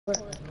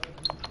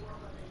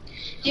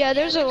Yeah,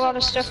 there's a lot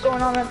of stuff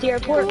going on at the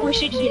airport. We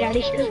should get out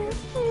of here.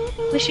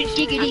 We should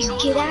giggity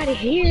get out of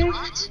here.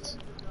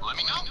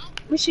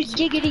 We should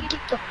giggity get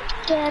the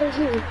fuck out of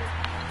here.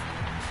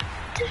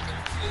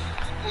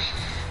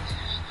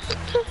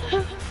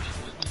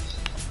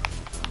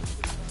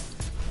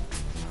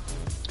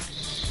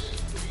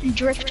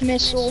 Drift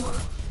missile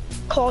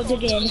called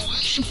it in.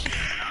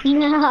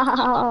 No,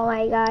 oh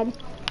my god.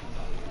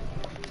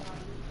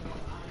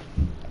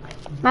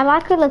 My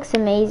locker looks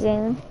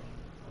amazing.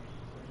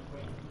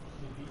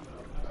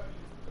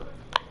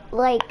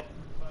 Like,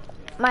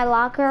 my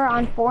locker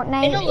on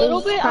Fortnite In a little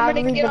is bit, I'm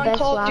probably gonna get the on best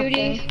Call of locker.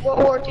 Duty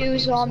World War II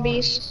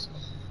Zombies.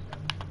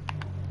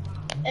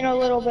 In a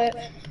little bit.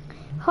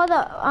 Hold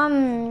up,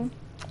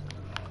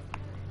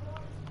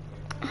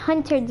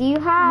 Hunter, do you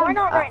have... Why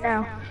not right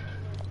now?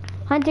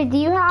 Hunter, do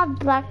you have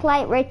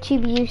Blacklight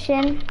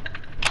Retribution?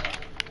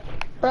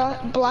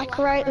 Black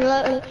white?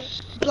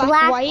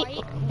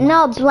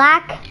 No,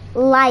 Black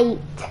Light.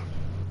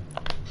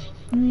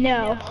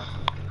 No.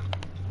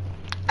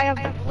 I have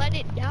Let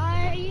It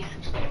Die.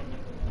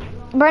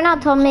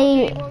 Burnout told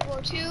me... World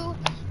War II,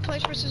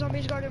 Plants vs.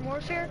 Zombies Garden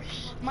Warfare,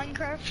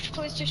 Minecraft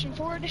PlayStation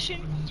 4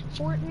 Edition,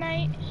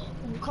 Fortnite,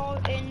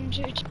 and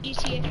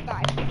GTA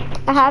 5.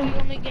 I have... The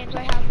only games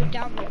I have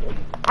downloaded.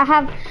 I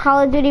have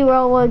Call of Duty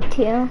World War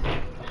II.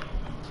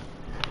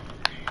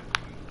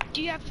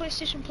 Do you have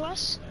PlayStation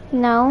Plus?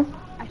 No.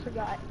 I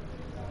forgot.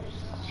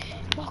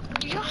 Oh,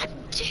 God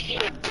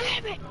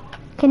damn it!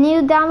 Can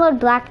you download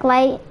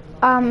Blacklight?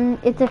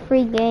 It's a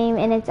free game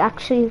and it's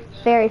actually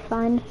very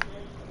fun.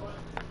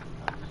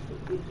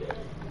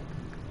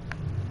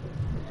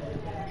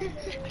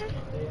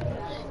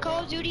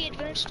 Call of Duty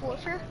Advanced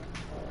Warfare?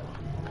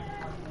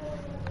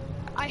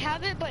 I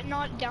have it, but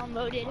not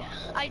downloaded.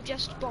 I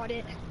just bought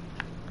it.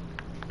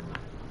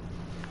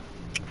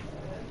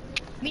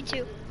 Me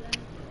too.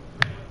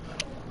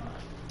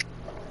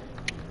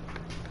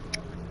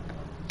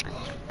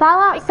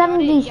 Fallout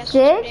 76?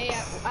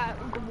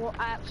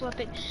 At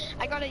flipping.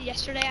 I got it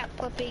yesterday at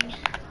flipping.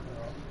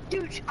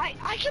 Dude,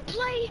 I can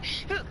play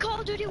Call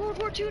of Duty World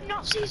War II and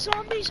not see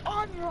zombies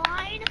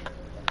online.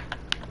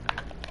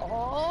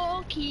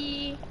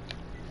 Okay.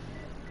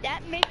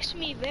 That makes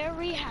me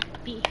very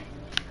happy.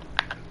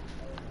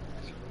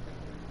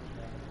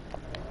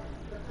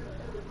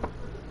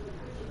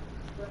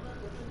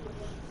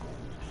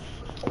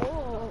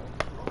 Oh,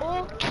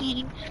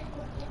 okay.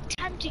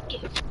 Time to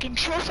get fucking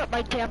chills up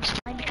my damn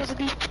spine because of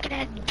these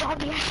fucking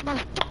zombie ass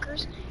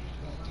motherfuckers.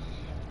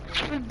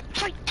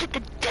 Fight to the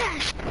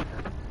death.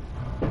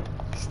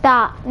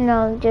 Stop.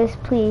 No,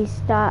 just please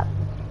stop.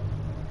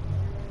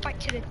 Fight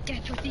to the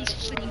death with these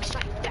flames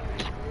like that.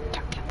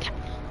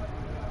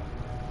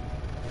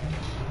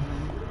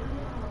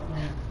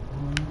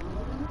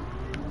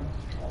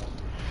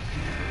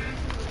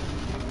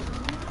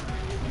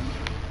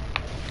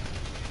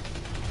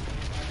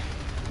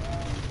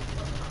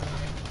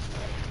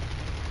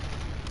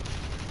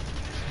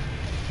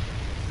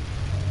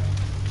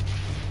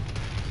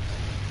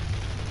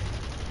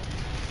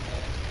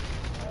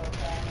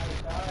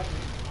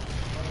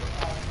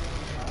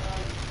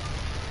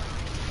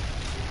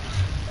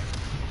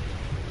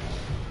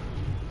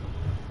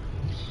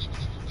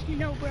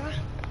 No, bruh.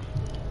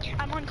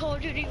 I'm on Call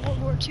of Duty World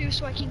War II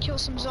so I can kill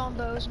some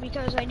zombos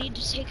because I need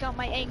to take out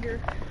my anger.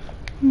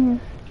 Hmm.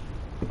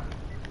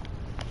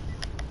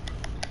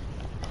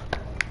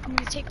 I'm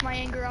gonna take my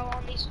anger out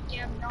on these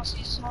damn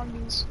Nazi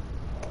zombies.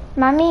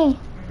 Mami.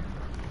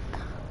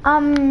 Oh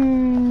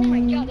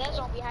my god, that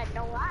zombie had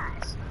no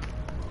eyes.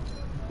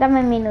 Dame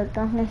un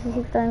minuto.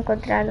 Necesito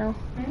encontrarlo.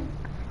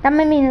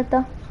 Dame un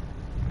minuto.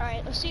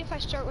 Alright, let's see if I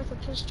start with a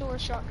pistol or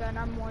shotgun,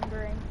 I'm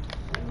wondering.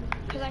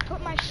 Because I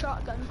put my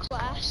shotgun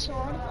class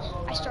on,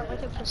 I start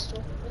with a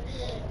pistol.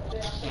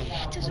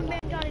 What does a man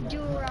gotta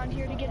do around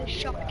here to get a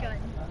shotgun?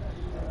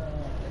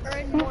 Or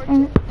in more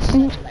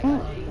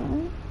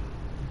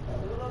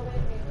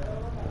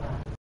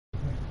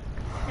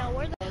Now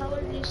where the hell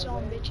are these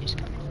zombie bitches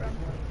coming from?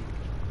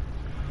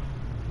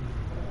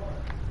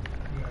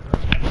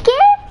 ¿Qué?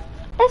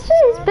 ¿Eso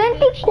es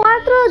 $24?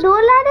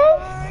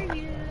 Are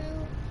you?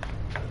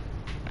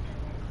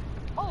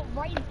 Oh,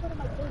 right in front of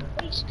my big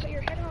face, cut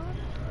your head off.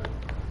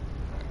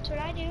 That's what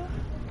I do.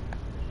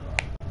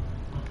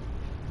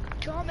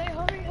 Tommy,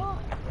 hurry up.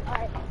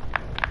 Alright.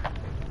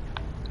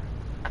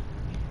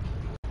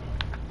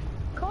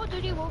 Call of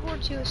Duty World War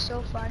II is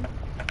so fun.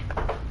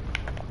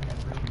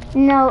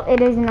 No,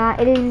 it is not.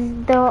 It is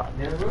the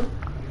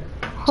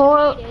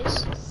whole... It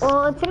is.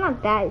 Well, it's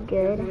not that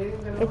good.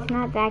 It's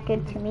not that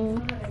good to me.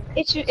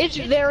 It's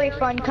very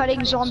fun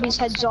cutting zombies'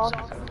 heads off.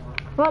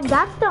 Well,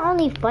 that's the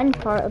only fun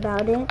part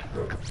about it.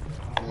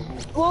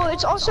 Well,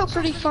 it's also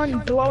pretty fun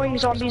blowing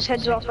zombies'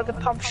 heads off with a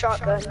pump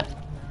shotgun.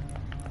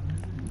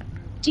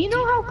 Do you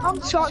know how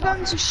pump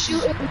shotguns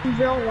shoot in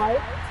real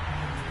life?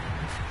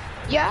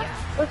 Yeah?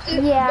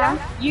 Yeah,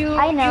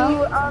 I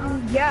know.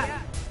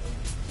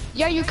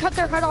 Yeah, you cut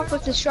their head off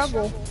with a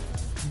shovel.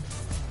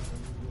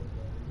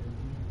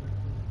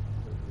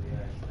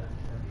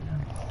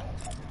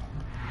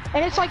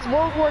 And it's like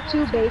World War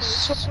II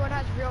based, so it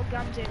has real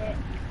guns in it.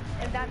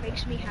 And that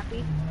makes me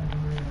happy.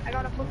 I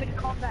got a flippin'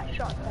 combat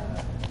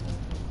shotgun.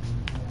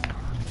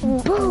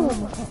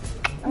 Boom!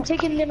 I'm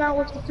taking them out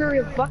with the fury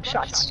of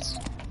buckshots.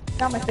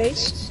 Out my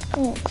face.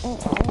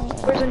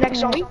 Where's the next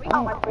zombie?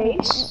 Out my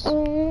face.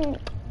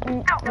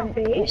 Out my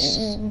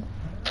face.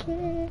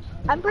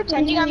 I'm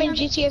pretending I'm in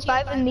GTA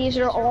 5 and these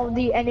are all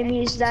the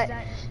enemies that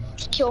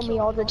kill me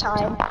all the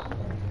time.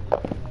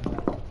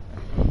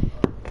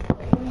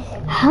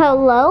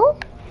 Hello?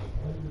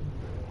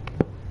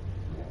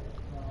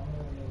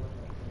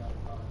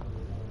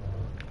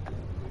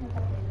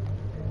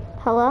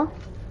 Hello?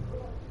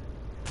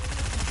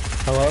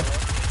 Hello?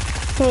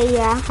 Hey,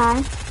 yeah,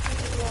 hi.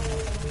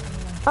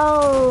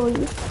 Oh,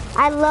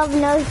 I love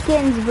no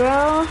skins,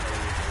 bro.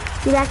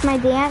 You like my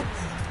dance?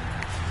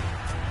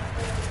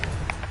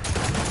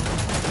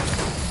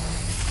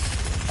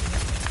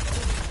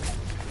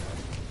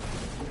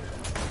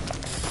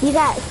 You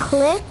got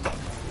Click?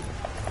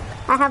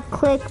 I have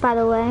Click, by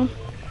the way.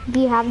 Do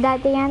you have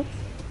that dance?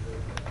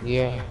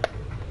 Yeah.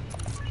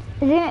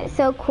 Isn't it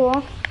so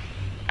cool?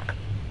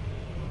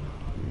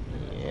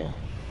 Yeah.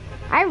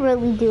 I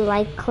really do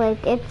like Click.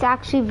 It's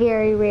actually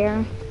very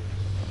rare.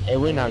 Hey,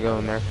 we're not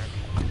going there.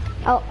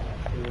 Oh.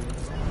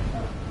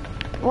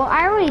 Well,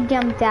 I already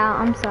jumped out.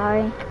 I'm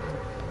sorry.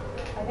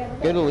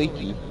 Go to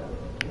Leaky.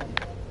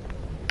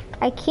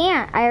 I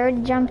can't. I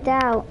already jumped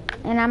out.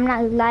 And I'm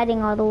not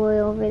gliding all the way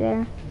over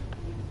there.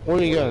 Where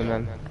are you going,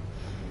 man?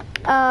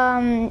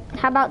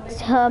 How about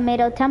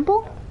Tomato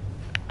Temple?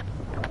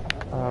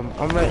 I'm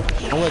like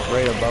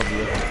right above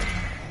you.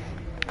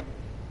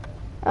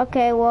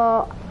 Okay,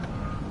 well,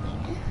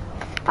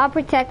 I'll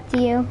protect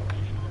you.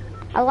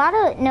 A lot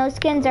of no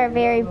skins are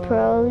very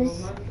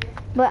pros,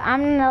 but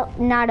I'm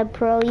not a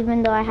pro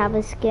even though I have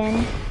a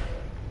skin.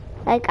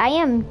 Like, I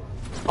am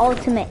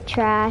ultimate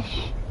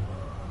trash.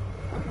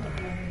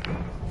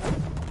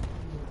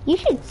 You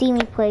should see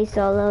me play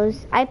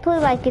solos. I play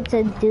like it's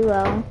a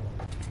duo.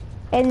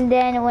 And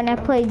then when I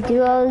play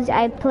duos,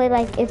 I play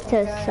like it's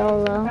a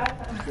solo.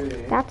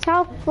 That's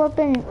how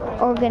flippin'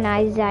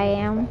 organized I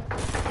am.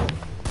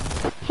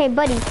 Hey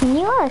buddy, can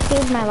you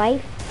save my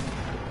life?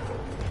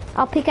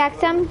 I'll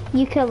pickaxe him,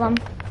 you kill him.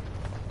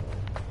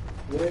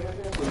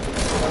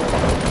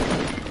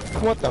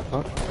 What the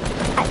fuck?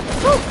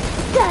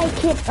 I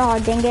can't, oh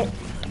dang it.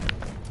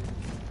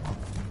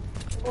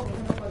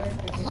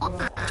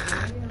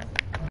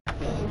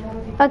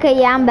 Okay,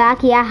 yeah, I'm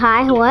back. Yeah,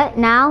 hi. What?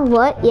 Now?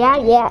 What?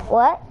 Yeah,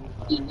 what?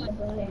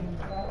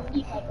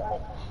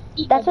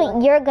 That's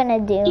what you're gonna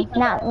do,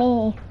 not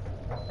me.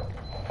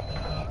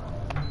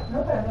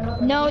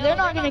 No, they're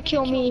not gonna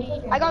kill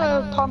me. I got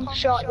a pump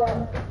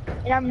shotgun,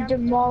 and I'm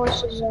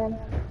demolishing them.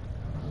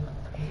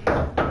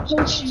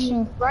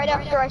 Right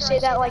after I say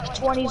that, like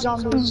 20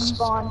 zombies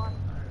spawn.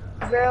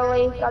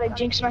 Really? Gotta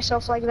jinx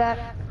myself like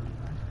that.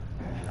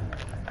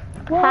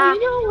 Well, Ha. you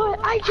know what?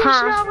 I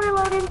just now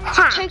reloaded.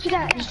 Take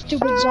that, you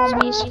stupid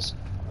zombies.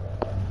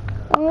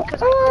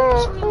 Because I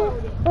just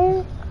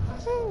reloaded.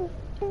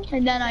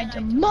 And then I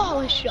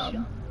demolish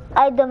them.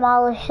 I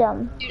demolish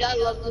them. Dude, I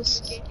love this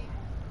game.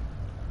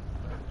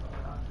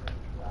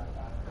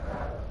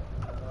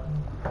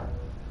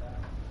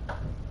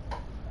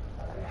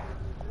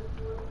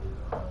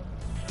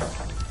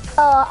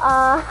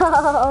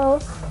 Oh,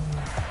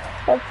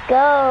 let's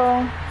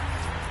go.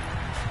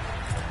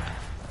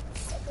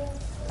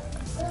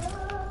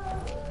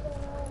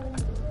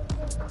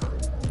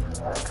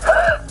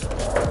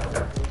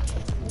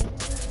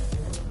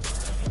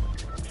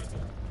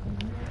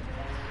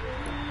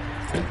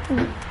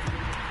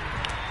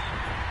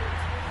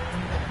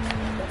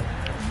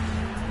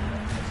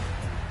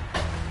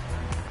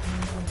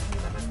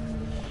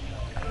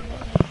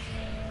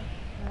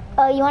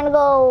 You want to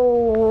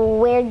go,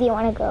 where do you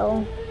want to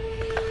go?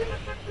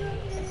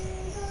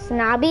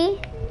 Snobby?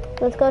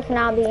 Let's go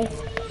Snobby.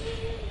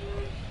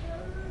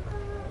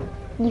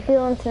 You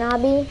feeling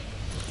snobby?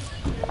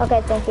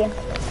 Okay, thank you.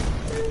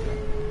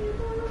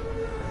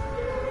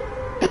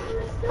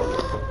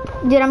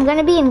 Dude, I'm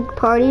gonna be in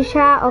party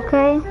chat,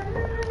 okay?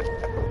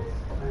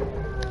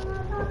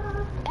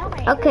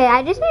 Okay,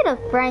 I just made a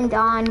friend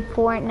on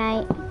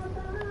Fortnite.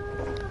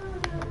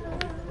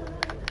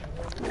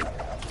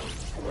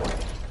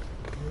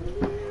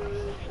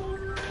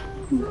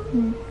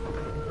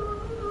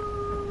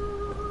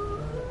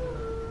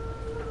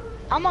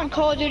 I'm on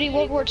Call of Duty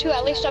World War II.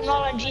 At least I'm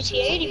not on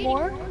GTA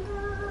anymore.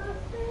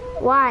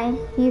 Why?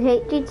 You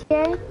hate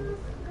GTA?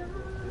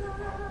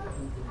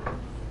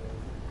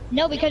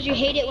 No, because you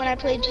hate it when I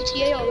play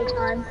GTA all the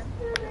time.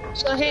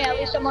 So hey, at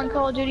least I'm on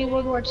Call of Duty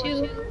World War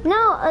II.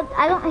 No,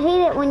 I don't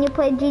hate it when you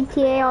play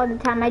GTA all the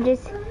time. I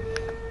just,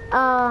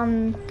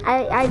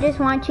 I just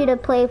want you to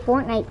play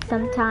Fortnite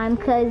sometime,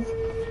 cause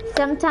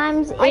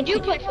sometimes I do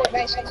play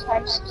Fortnite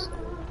sometimes.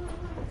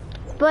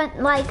 But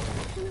like,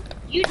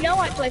 You know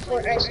I play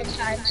Fortnite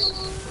sometimes.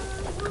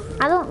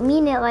 I don't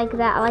mean it like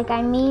that. Like,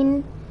 I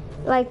mean,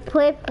 like,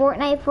 play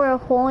Fortnite for a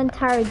whole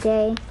entire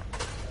day.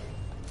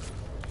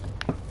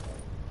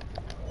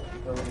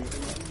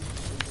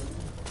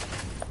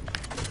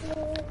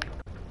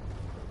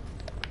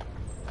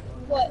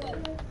 What?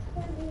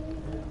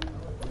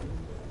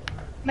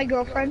 My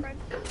girlfriend.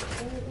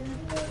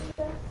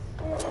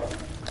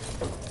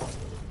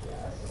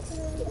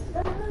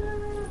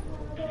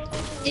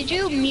 Did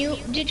you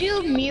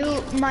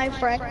mute my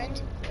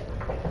friend?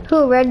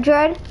 Who, Red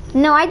Dread?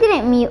 No, I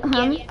didn't mute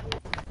him. Yeah.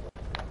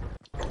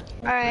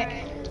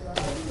 Alright.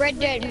 Red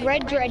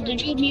Dread,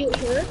 did you mute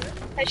her?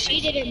 Cause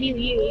she didn't mute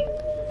you.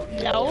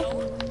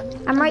 No.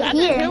 I'm right I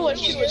didn't hear here. what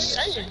she was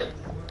saying.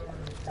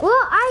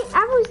 Well,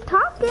 I was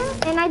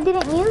talking and I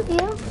didn't mute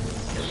you.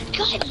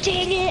 God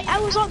dang it, I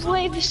was on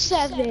wave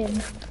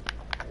 7.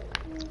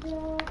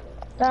 Hold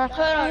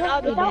on,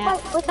 I'll be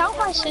back. Without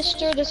my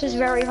sister, this is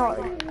very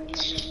hard.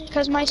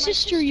 Because my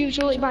sister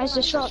usually buys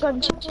the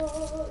shotgun too.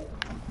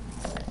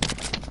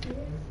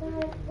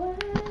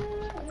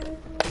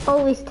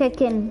 Always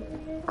taking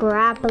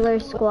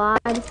Grappler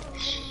Squad.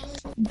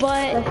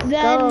 But Let's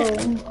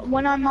then, go.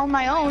 when I'm on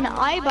my own,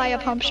 I buy a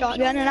pump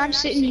shotgun and I'm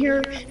sitting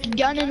here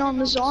gunning on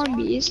the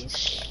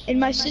zombies. And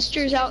my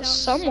sister's out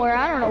somewhere,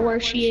 I don't know where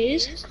she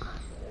is.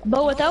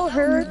 But without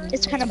her,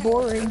 it's kind of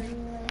boring.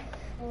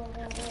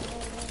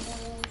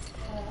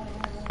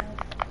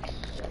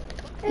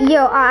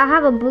 Yo, I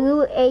have a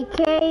blue AK,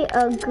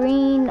 a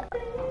green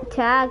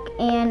tac,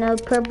 and a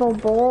purple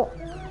bolt.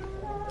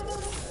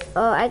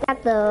 I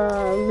got the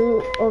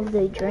loot of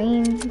the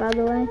dream, by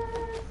the way.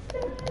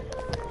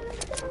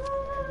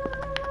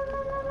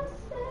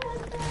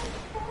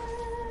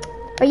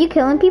 Are you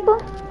killing people?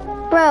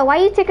 Bro, why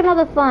are you taking all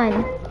the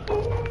fun?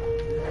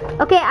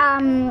 Okay,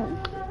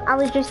 I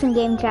was just in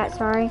game chat,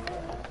 sorry.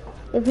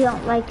 If you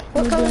don't like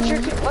What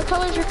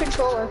color's your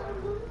controller?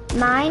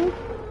 mine,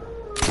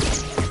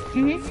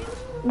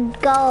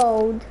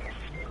 gold.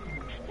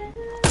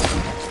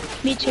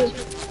 Me too.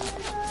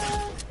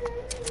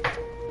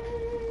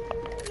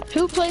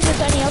 Who plays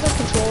with any other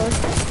controller?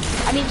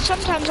 I mean,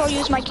 sometimes I'll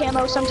use my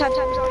camo, sometimes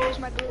I'll use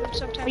my blue,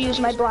 sometimes I'll use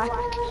my black.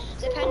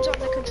 Depends on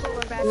the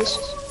controller values.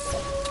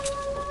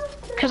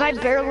 Because I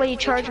barely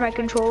charge my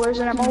controllers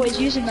and I'm always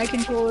using my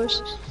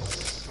controllers.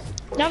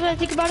 Now that I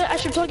think about it, I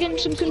should plug in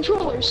some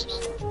controllers.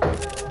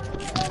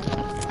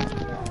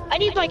 I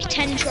need like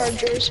 10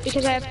 chargers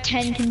because I have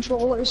 10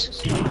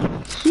 controllers.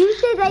 You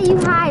said that you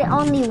had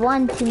only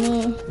one to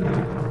me.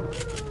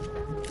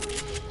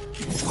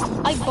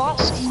 I bought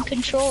some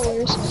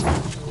controllers.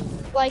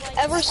 Like,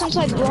 ever since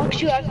I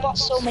blocked you, I've bought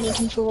so many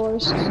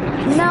controllers.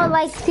 No,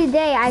 like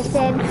today I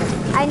said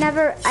I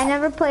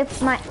never play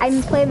I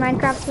play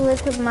Minecraft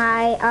with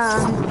my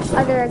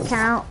other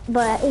account,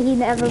 but he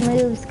never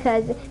moves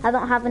because I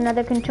don't have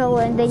another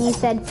controller. And then you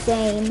said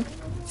same.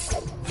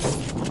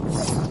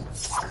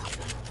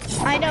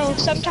 I know,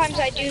 sometimes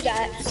I do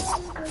that.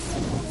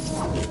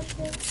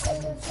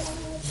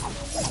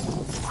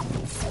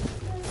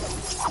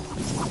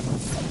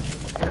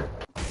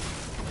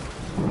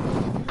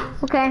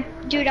 Okay.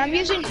 Dude, I'm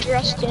using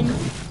Drustin.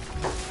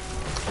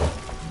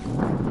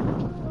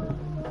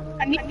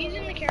 I'm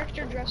using the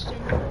character Drustin.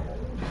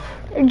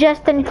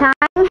 Just in time.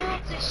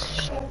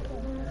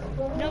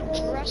 No,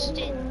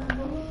 Drustin.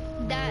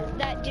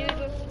 That dude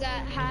with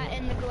that hat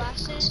and the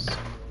glasses.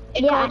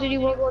 In Call of Duty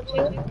World War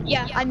II?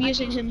 Yeah, I'm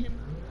using him.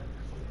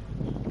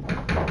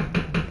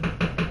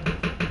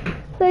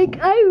 Like,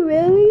 I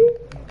really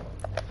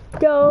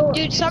don't.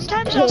 Dude,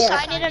 sometimes I'll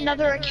sign in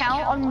another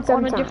account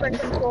on a different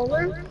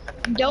controller.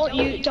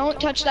 Don't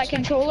touch that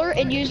controller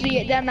and use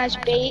them as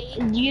bait.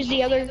 Use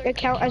the other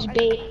account as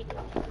bait.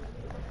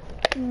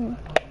 And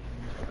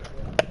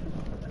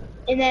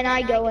then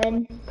I go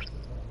in.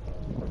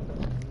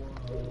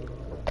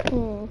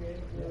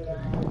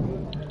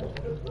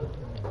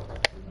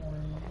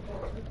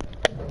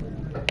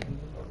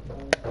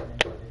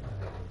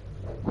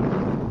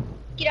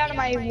 Get out of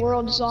my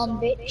world,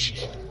 zombie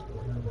bitch.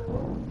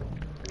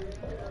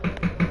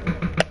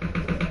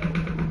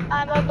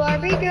 I'm a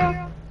Barbie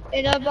girl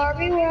in a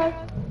Barbie world.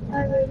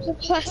 My room's a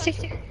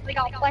plastic, like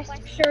all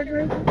plastic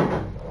surgery.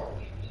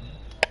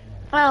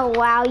 Oh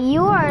wow,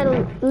 you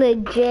are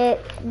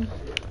legit.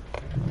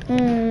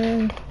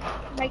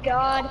 My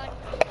God,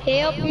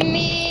 help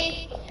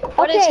me!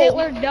 What has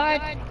Hitler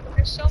done?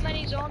 There's so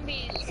many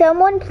zombies.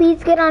 Someone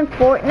please get on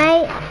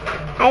Fortnite.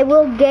 I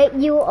will get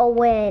you a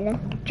win.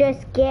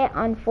 Just get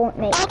on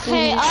Fortnite.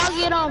 Okay, please. I'll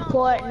get on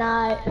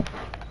Fortnite.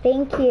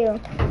 Thank you.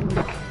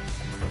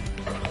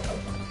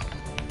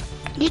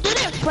 You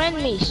didn't friend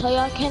me, so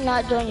y'all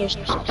cannot join your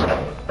session.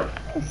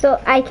 So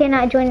I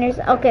cannot join yours.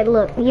 Okay,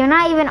 look, you're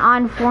not even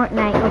on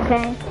Fortnite,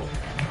 okay?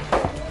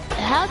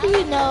 How do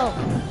you know?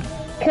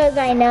 Cause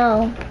I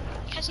know.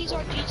 Because he's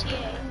on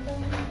GTA.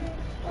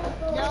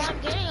 No, I'm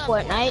getting on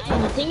Fortnite,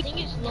 and the thing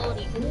is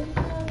loading.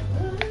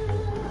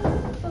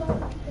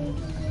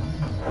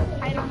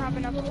 I don't have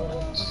enough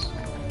bullets.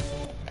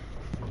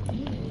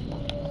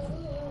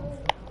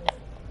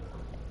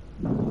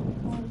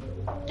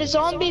 The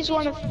zombies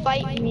want to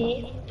fight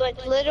me,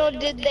 but little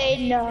did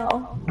they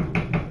know.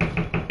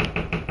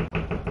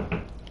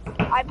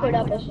 I put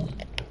up a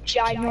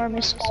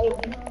ginormous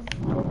fight.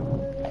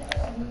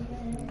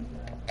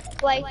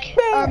 Like,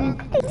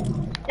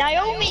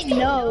 Naomi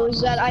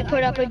knows that I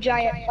put up a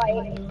giant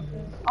fight.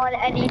 on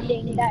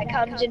anything that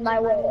comes in my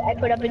way. I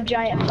put up a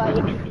giant fight.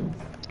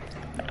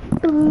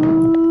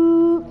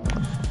 Ooh.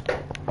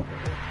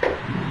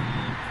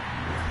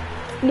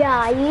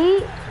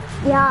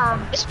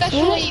 Yeah.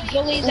 Especially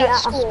bullies at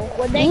school.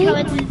 When they come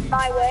in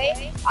my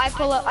way, I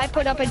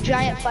put up a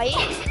giant fight,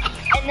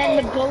 and then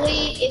the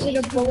bully isn't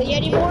a bully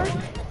anymore,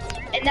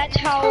 and that's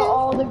how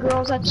all the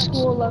girls at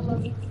school love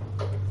me.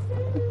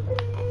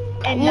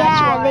 And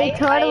that's why they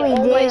totally I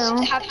always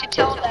do. have to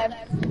tell them.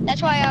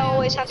 That's why I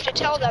always have to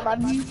tell them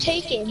I'm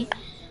taken,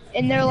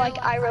 and they're like,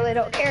 I really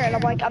don't care, and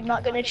I'm like, I'm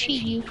not gonna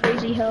cheat, you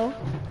crazy hoe.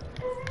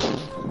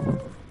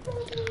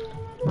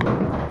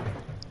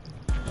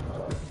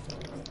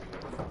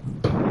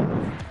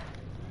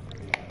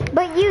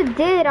 But you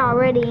did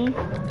already.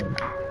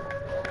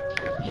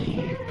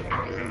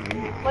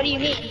 What do you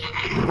mean?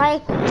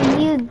 Like,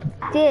 you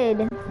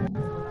did.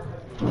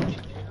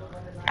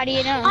 How do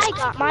you know? I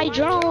got my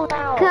drone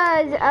out.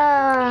 Cause,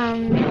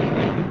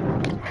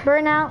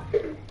 Burnout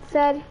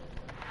said.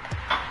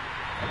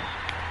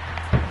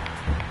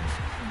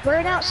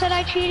 Burnout said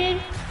I cheated?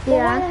 Yeah.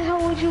 Well, why the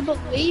hell would you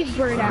believe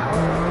Burnout?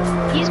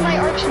 He's my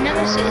arch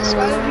nemesis.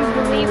 Why would you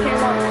believe him?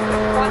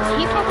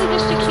 He probably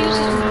just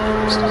accuses me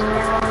of stuff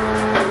now.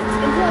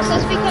 And plus,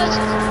 that's because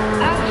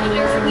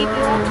after he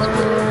blocked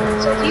me.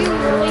 So do you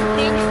really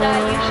think that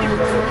you should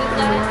believe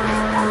that?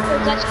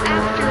 Because that's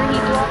after he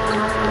blocked me.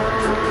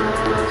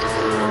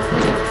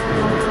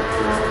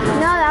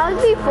 No, that was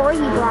before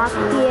he blocked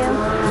you.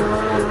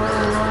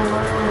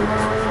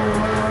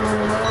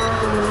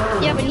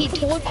 Yeah, but he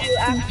told you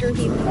after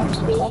he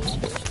blocked me.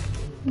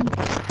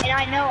 And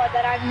I know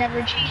that I've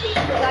never cheated,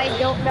 because I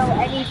don't know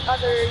any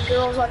other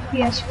girls on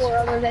PS4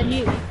 other than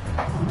you.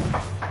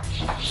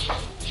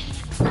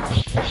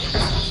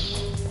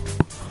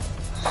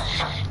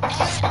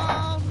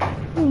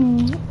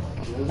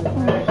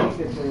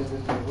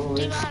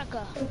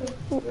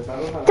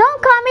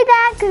 Don't call me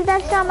that, cause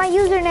that's not my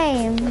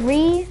username.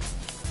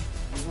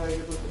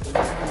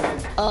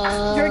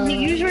 Her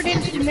username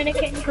is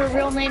Dominican, her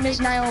real name is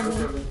Naomi.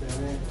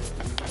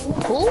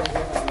 Who?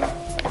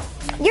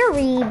 You're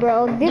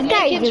bro. This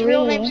guy is Dominican's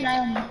real name's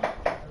Naomi.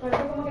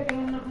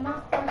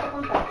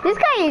 This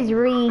guy is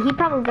He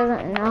probably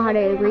doesn't know how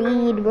to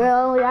read,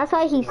 bro. That's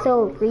why he's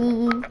so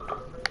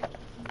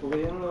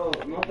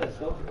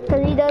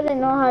Cause he doesn't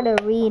know how to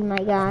read, my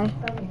guy.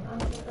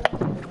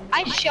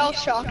 I shell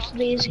shocked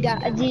these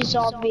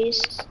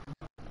zombies.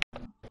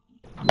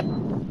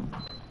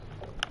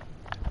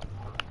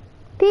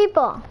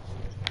 People.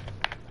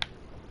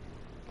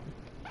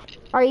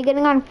 Are you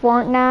getting on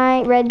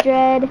Fortnite, Red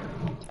Dread?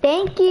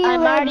 Thank you,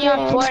 I'm Red already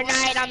on Dread.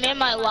 Fortnite. I'm in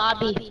my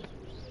lobby.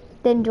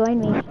 Then join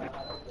me.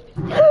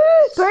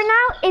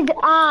 Burnout is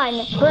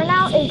on.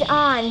 Burnout is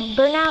on.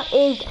 Burnout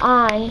is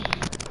on.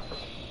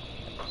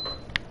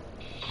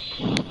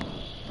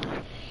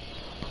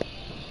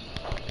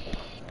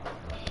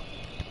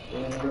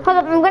 Hold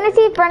up, I'm gonna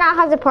see if Burnout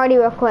has a party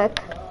real quick.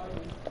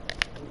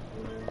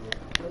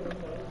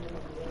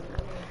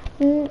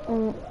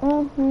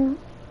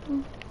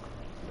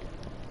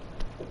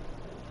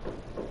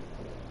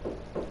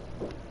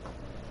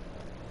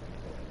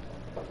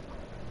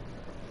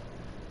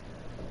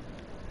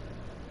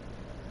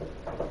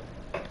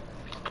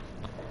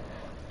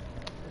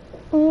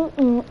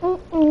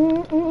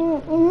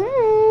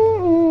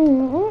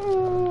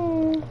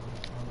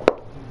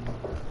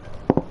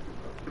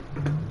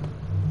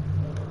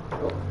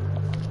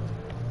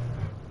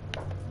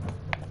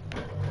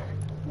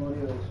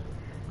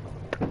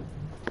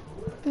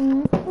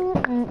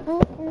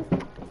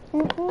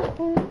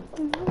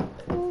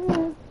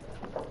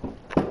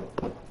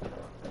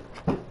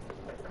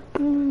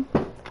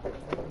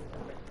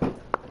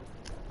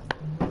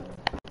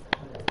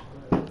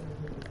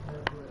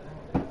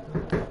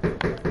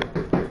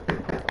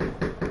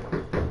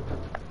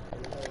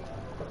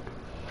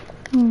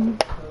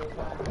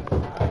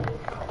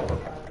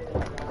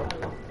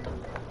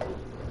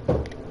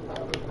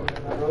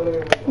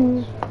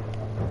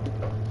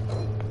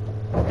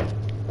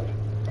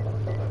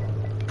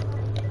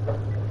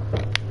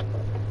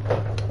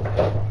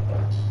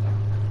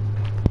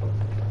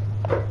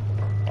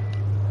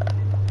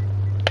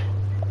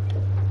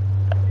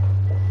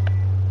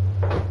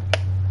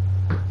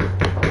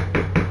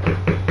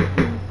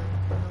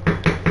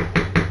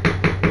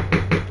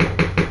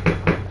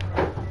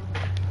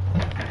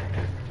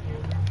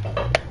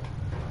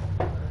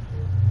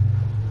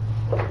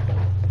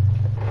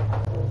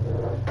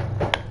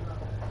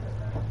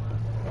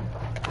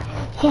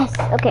 Yes,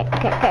 okay.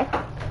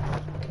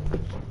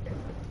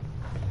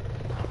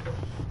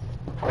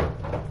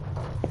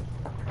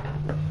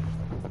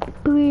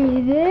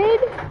 Breathe in.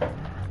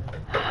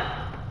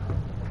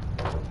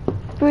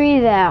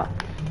 Breathe out.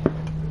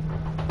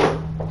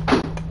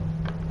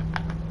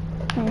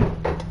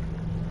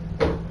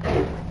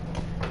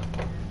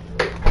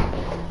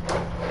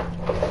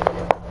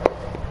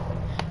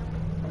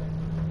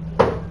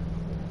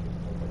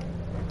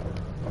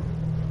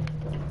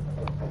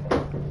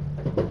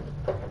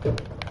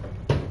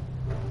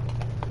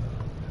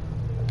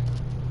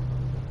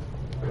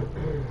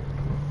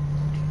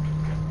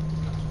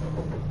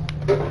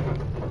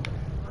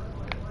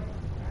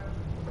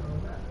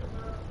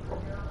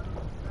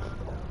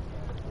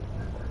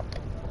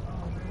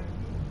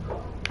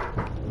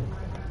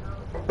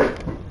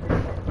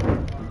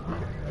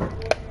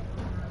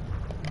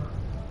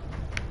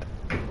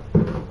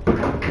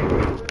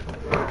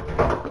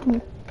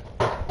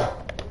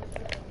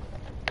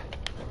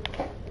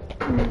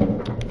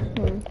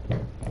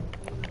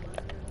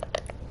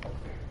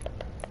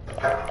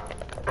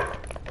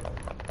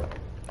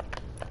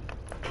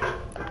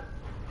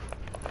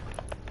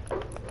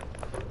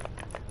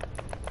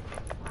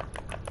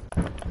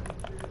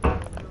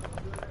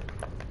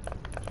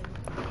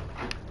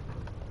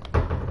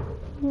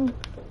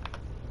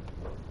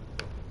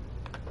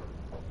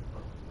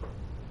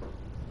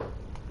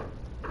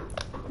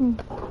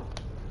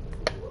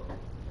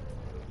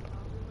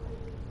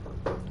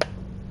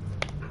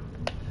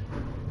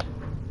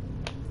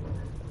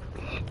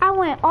 I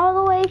went all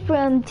the way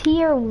from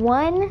tier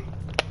 1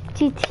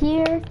 to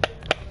tier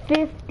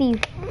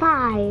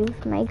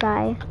 55, my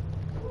guy.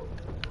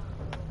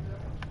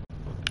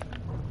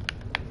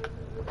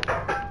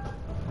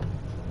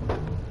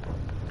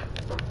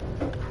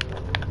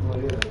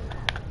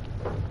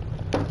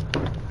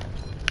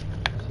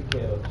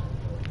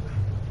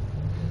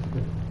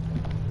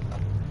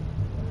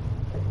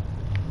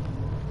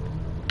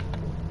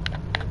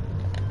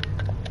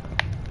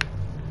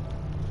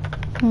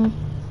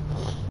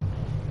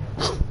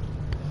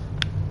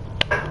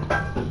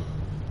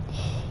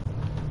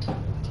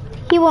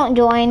 He won't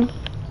join.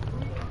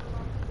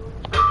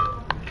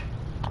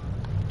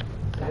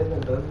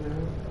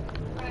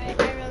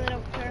 Alright, I really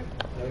don't care.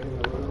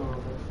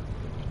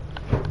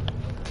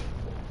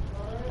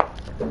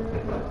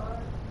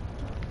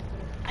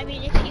 I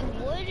mean, if he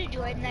would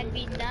join, that'd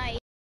be nice.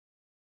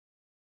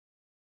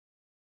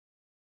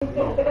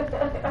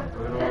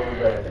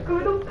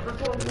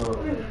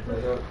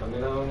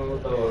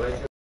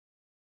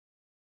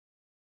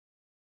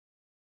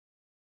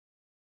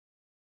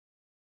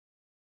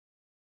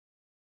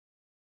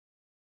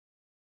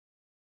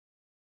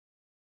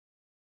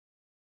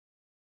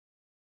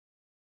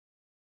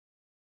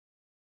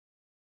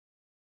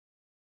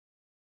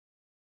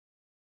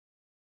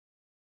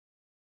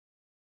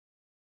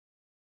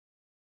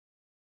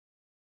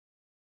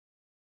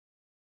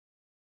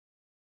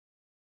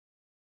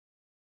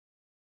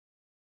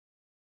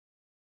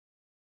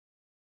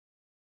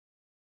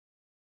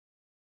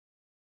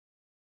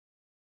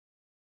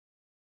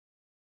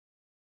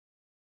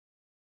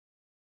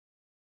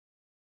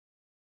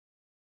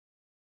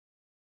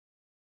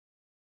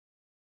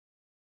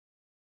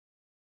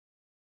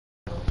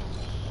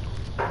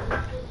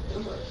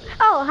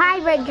 Oh, hi,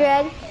 Red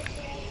Dread.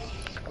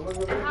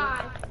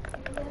 Hi.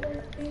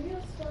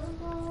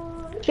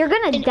 You're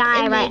gonna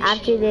die right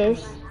after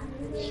this.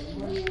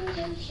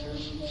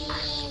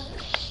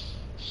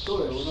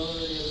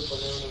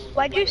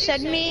 Why'd you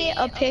send me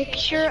a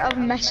picture of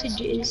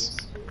messages?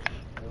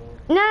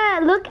 No,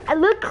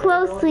 look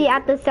closely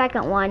at the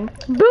second one.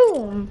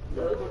 Boom.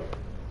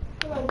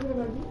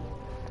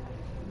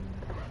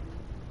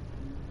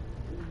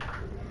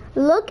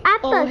 Look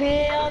at Oh, the.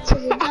 hail to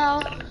the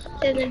no,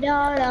 to the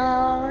no.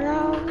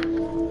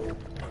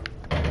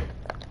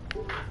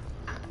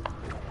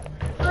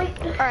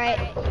 Alright,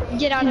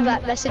 get out of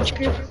that message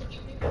group.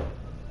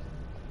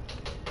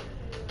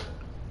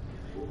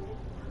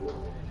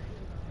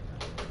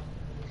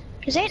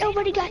 Cause ain't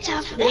nobody got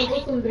time for that.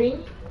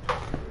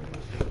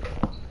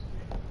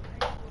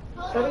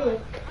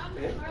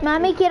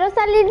 Mami, quiero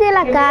salir de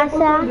la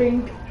casa.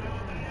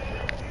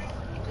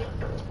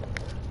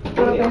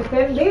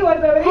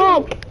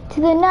 Heck,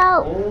 to the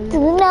no,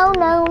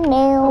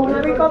 no.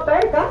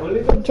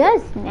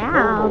 Just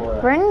now,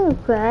 friend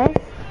request.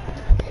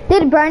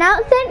 Did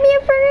Burnout send me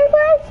a friend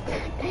request?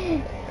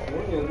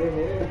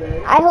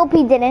 I hope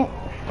he didn't.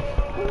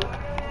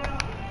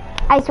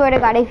 I swear to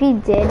God, if he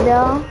did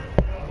though.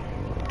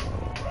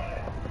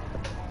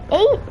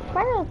 8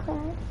 friend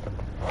requests.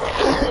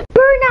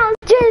 Burnout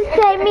just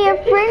sent me a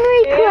friend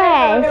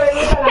request.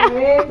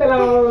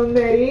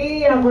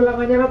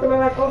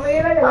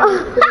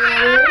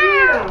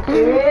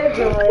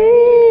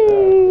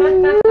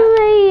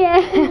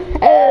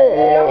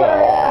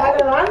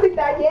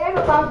 Está lleno,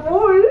 está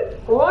full.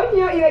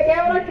 Coño, ¿y de qué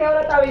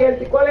hora está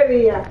abierto? ¿Y cuál es el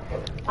día?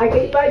 Hay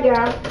que ir para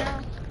allá.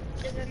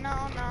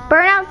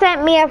 Burnout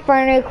sent me a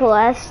friend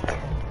request.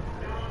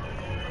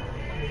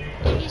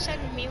 Did you send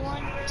me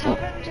one? Tell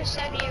him to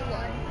send you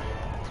one.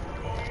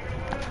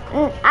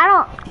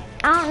 I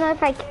don't know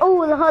if I.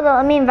 Oh, hold on.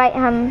 Let me invite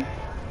him.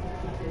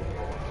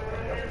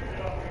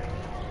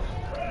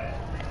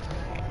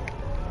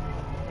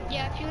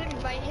 Yeah, if you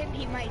invite him,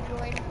 he might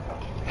join.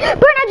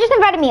 Burnout just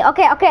invited me.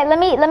 Okay. Let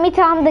me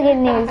tell him the good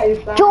news.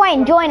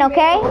 Join,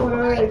 okay?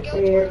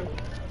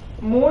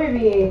 Muy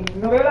bien.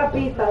 No veo la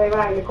pista de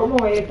baile.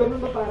 ¿Cómo es? Todo el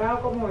mundo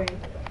parado, ¿cómo es?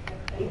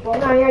 Y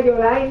pon ahí a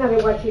Yolaina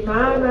de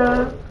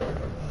Guachimana.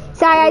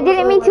 Sorry, I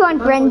didn't mean to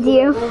unfriend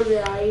you.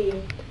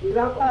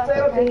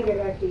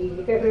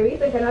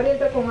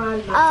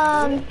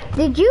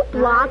 Did you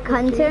block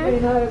Hunter?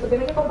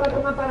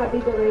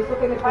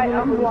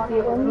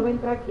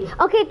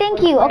 Okay,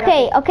 thank you.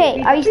 Okay.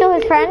 Are you still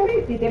his friend?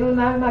 Si tiene un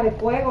arma de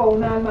fuego o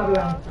un arma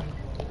blanca.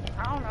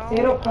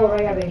 Cero por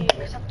ahí adentro.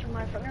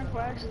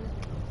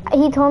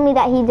 He told me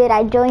that he did.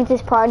 I joined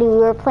his party. We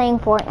were playing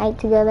Fortnite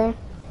together.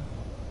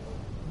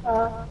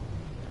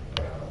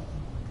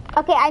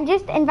 Okay, I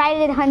just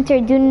invited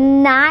Hunter. Do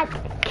not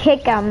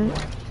kick him.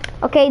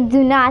 Okay,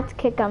 do not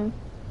kick him.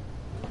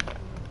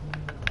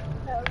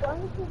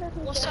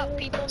 What's up,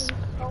 peoples?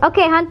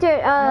 Okay,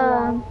 Hunter,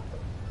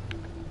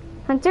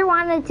 Hunter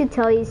wanted to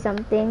tell you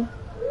something,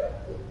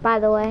 by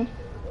the way.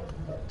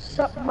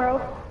 Sup,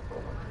 bro?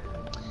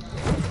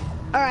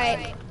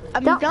 Alright,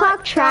 I'm Don't not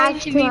talk trying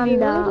trash to to be him rude,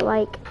 though,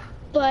 like,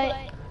 but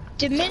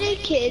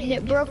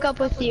Dominican broke up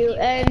with you,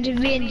 and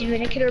me and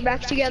Dominican are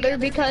back together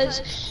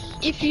because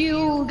if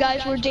you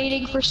guys were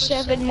dating for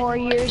 7 more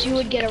years, you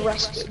would get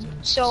arrested.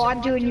 So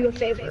I'm doing you a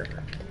favor.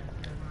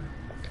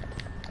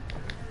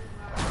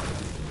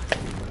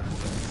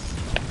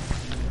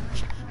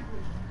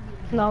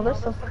 No,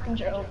 that's a fucking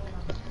joke.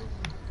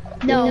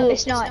 No,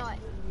 it's not.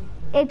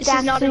 it's This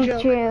is not a actually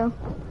joke. true.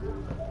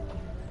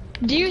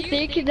 Do you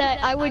think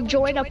that I would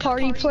join a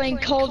party playing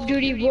Call of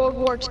Duty World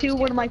War II,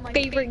 one of my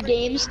favorite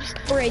games,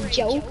 for a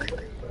joke?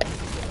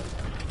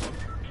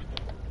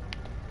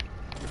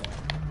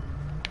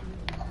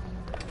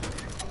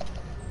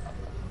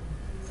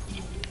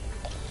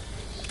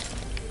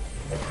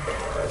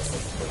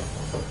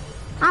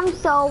 I'm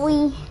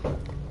sorry.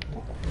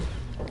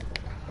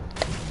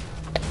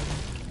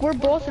 We're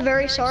both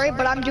very sorry,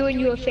 but I'm doing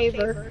you a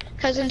favor.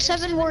 Because in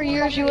 7 more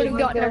years, you would have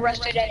gotten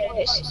arrested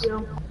anyways.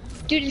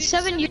 Dude, in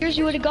 7 years,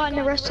 you would have gotten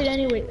arrested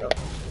anyway. Oh,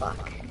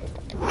 fuck.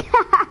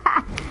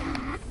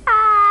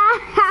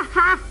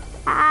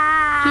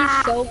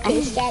 He's so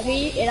pissed at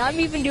me, and I'm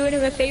even doing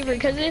him a favor,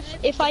 because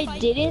if I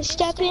didn't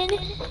step in,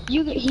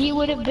 he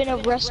would have been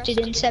arrested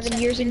in 7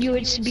 years, and you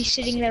would be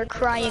sitting there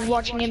crying,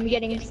 watching him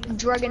getting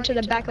drug into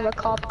the back of a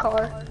cop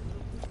car.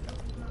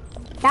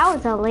 That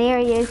was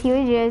hilarious. He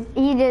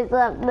just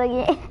loved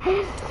looking.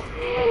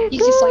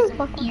 He's just like,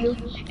 fuck you.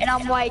 And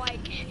I'm like,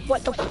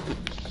 what the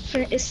f?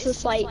 It's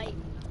just like,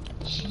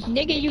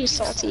 nigga, you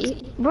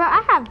salty. Bro,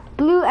 I have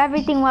blue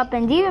everything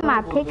weapons. Even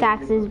my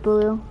pickaxe is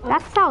blue.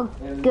 That's how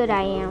good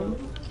I am.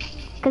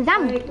 Cause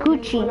I'm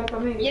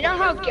Gucci. You know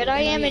how good I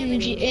am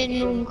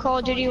in Call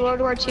of Duty World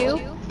War II?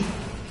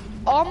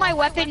 All my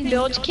weapon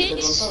build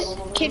kits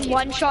can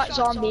one-shot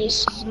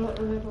zombies.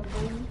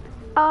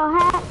 Oh,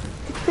 hat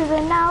to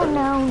the no.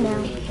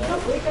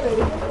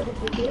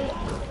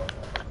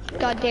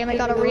 God damn, I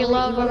gotta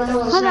reload. What the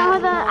hell is Hold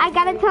that? on.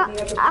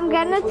 I'm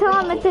gonna tell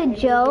him it's a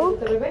joke.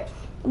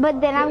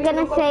 But then I'm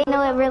gonna say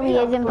no, it really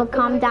isn't. But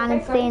calm down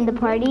and stay in the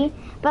party.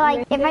 But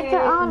like, if I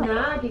tell him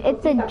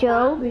it's a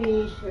joke,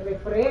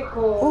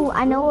 ooh,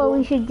 I know what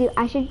we should do.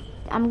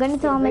 I'm gonna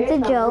tell him it's a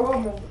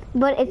joke,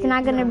 but it's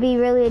not gonna be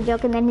really a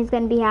joke, and then he's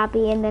gonna be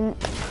happy, and then,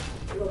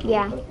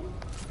 yeah,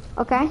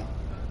 okay.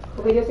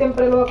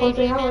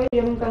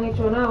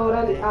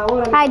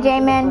 Hi,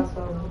 J-Man.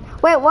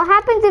 Wait, what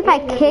happens if I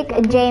kick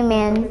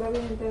J-Man?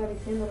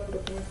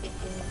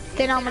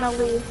 Then I'm gonna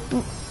leave.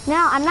 No,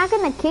 I'm not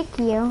gonna kick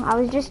you. I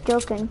was just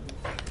joking.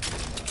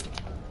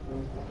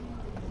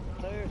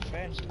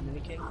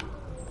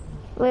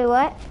 Wait,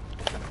 what?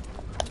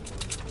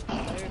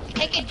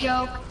 Take a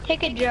joke.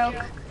 Take a joke.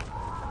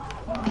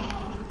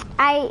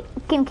 I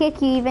can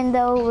kick you even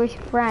though we're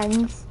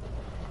friends.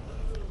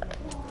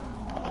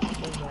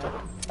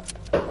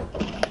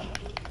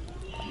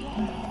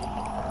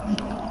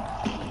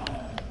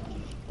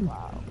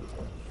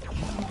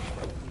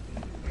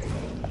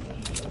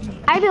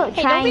 I built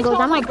triangles.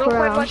 I'm a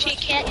pro. What she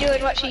can't do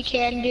and what she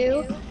can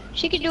do.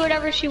 She can do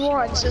whatever she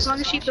wants as long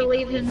as she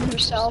believes in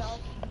herself.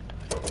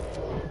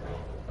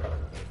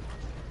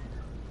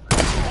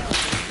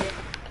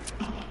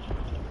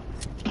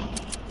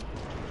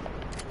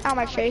 Ow,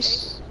 my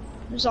face.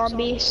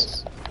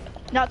 Zombies.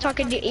 Not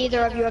talking to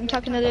either of you. I'm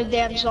talking to the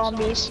damn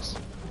zombies.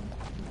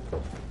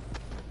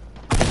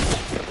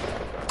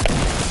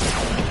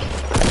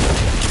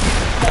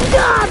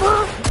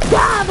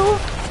 Double!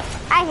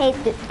 I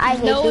hate this. I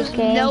hate this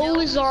game.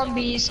 No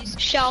zombies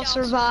shall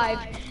survive.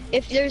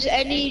 If there's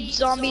any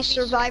zombie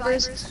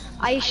survivors,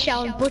 I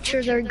shall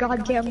butcher their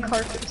goddamn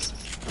carcass.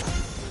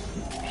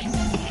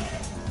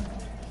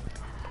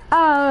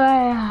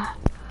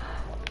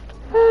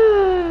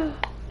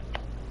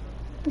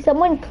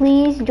 Someone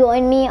please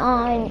join me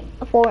on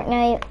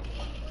Fortnite.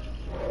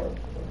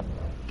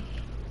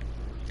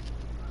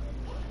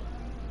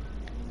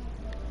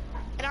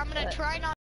 And I'm gonna try not